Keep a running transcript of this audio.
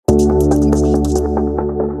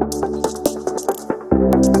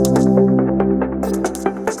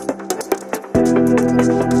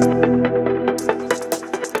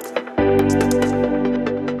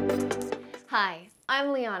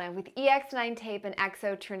EX9 Tape and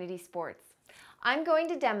Exo Trinity Sports. I'm going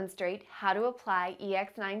to demonstrate how to apply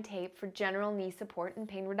EX9 tape for general knee support and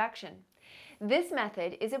pain reduction. This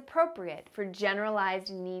method is appropriate for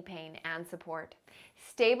generalized knee pain and support,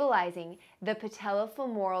 stabilizing the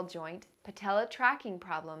patellofemoral joint, patella tracking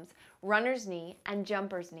problems, runner's knee, and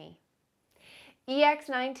jumper's knee.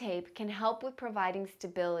 EX9 tape can help with providing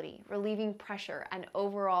stability, relieving pressure, and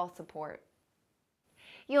overall support.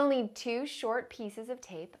 You'll need 2 short pieces of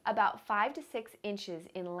tape about 5 to 6 inches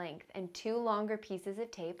in length and 2 longer pieces of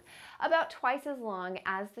tape about twice as long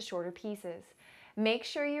as the shorter pieces. Make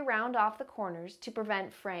sure you round off the corners to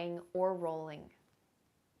prevent fraying or rolling.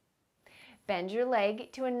 Bend your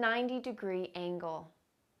leg to a 90-degree angle.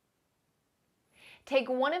 Take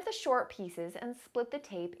one of the short pieces and split the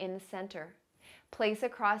tape in the center. Place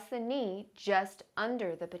across the knee just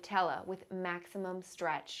under the patella with maximum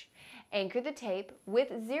stretch. Anchor the tape with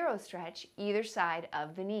 0 stretch either side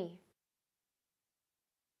of the knee.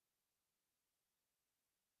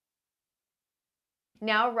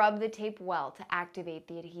 Now rub the tape well to activate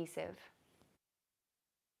the adhesive.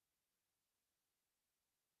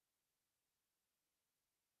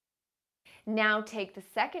 Now take the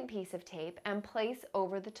second piece of tape and place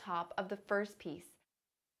over the top of the first piece.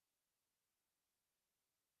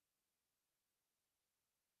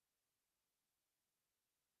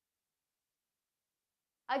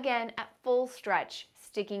 Again at full stretch,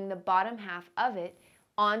 sticking the bottom half of it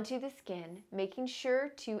onto the skin, making sure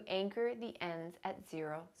to anchor the ends at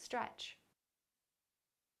 0 stretch.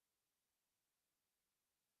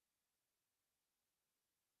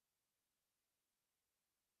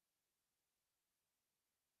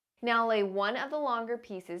 Now lay one of the longer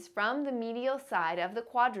pieces from the medial side of the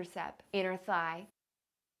quadricep, inner thigh,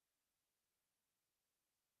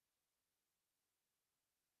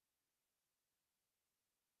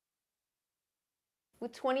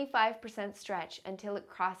 with 25% stretch until it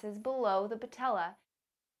crosses below the patella.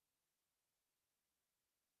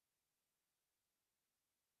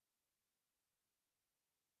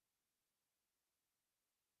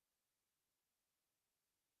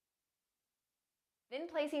 Then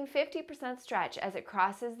placing 50% stretch as it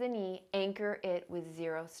crosses the knee, anchor it with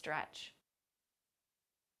 0 stretch.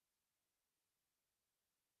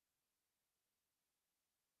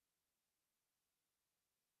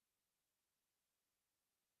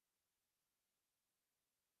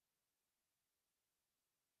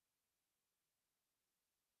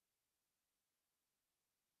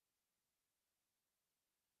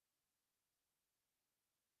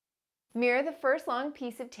 Mirror the first long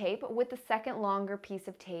piece of tape with the second longer piece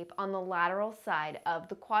of tape on the lateral side of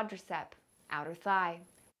the quadricep, outer thigh.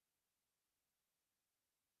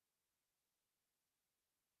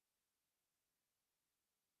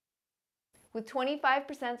 With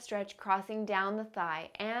 25% stretch crossing down the thigh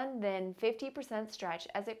and then 50% stretch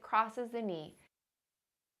as it crosses the knee.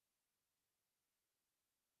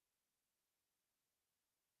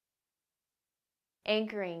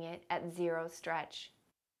 Anchoring it at 0 stretch.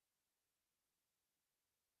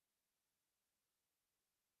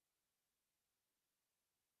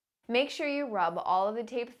 Make sure you rub all of the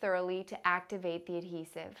tape thoroughly to activate the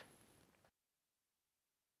adhesive.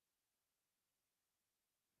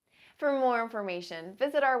 For more information,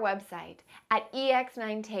 visit our website at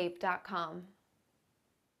EX9Tape.com.